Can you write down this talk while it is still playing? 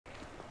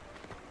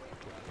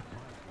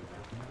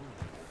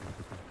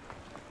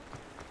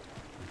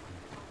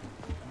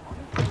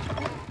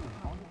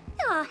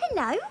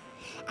Hello.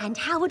 And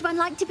how would one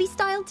like to be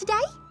styled today?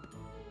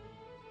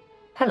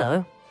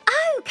 Hello.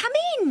 Oh, come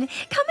in.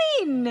 Come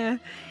in.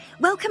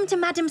 Welcome to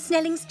Madam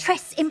Snelling's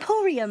Tress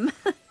Emporium.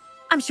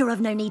 I'm sure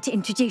I've no need to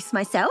introduce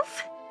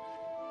myself.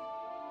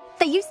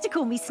 They used to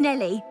call me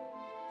Snelly.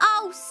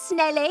 Oh,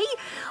 Snelly,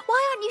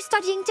 why aren't you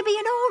studying to be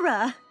an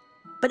aura?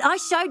 But I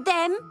showed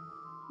them.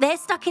 They're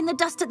stuck in the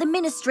dust at the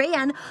ministry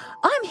and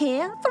I'm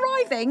here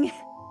thriving.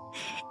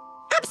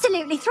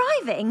 Absolutely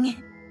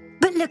thriving.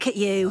 But look at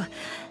you.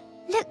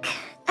 Look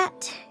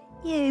at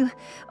you.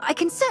 I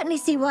can certainly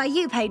see why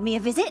you paid me a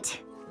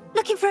visit.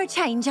 Looking for a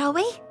change, are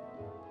we?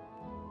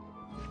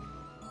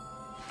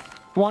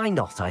 Why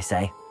not, I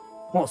say?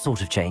 What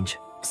sort of change?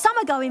 Some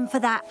are going for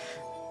that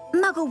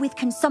muggle with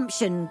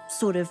consumption,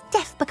 sort of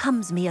death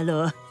becomes me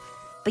allure.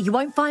 But you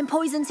won't find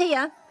poisons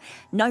here.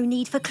 No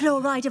need for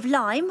chloride of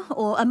lime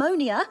or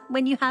ammonia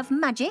when you have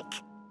magic.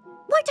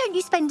 Why don't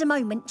you spend a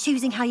moment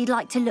choosing how you'd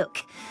like to look?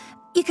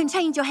 You can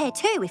change your hair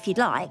too if you'd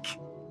like.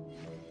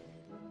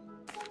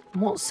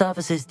 What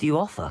services do you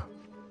offer?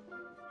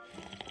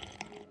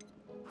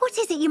 What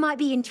is it you might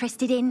be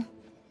interested in?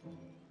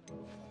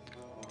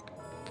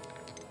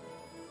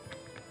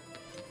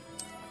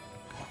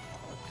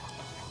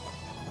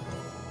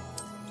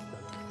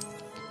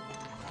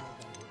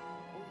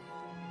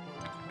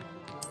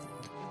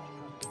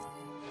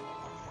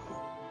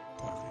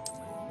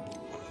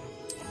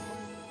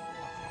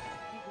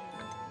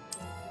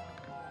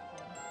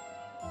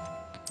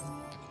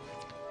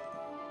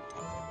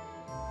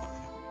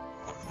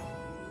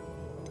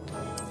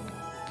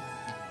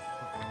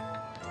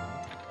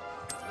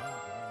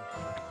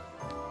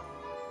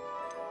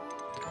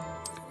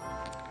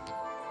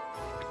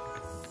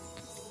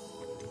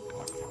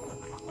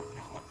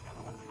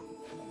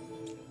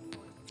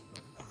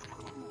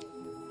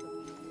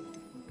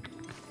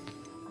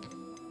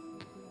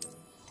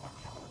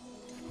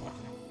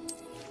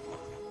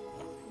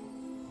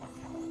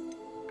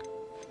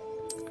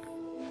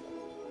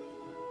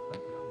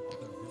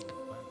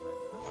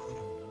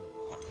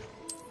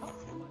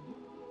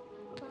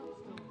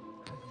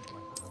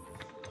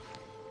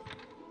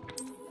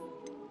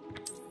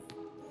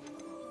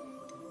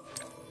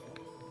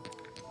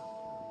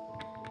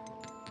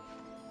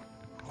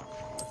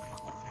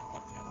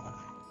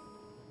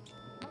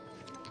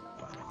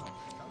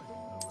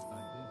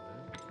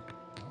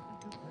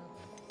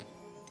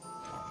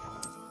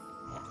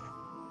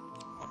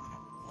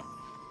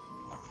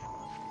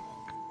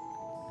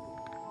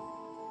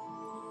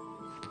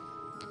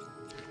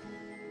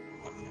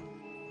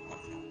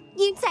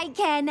 You take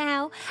care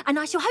now, and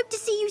I shall hope to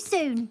see you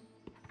soon.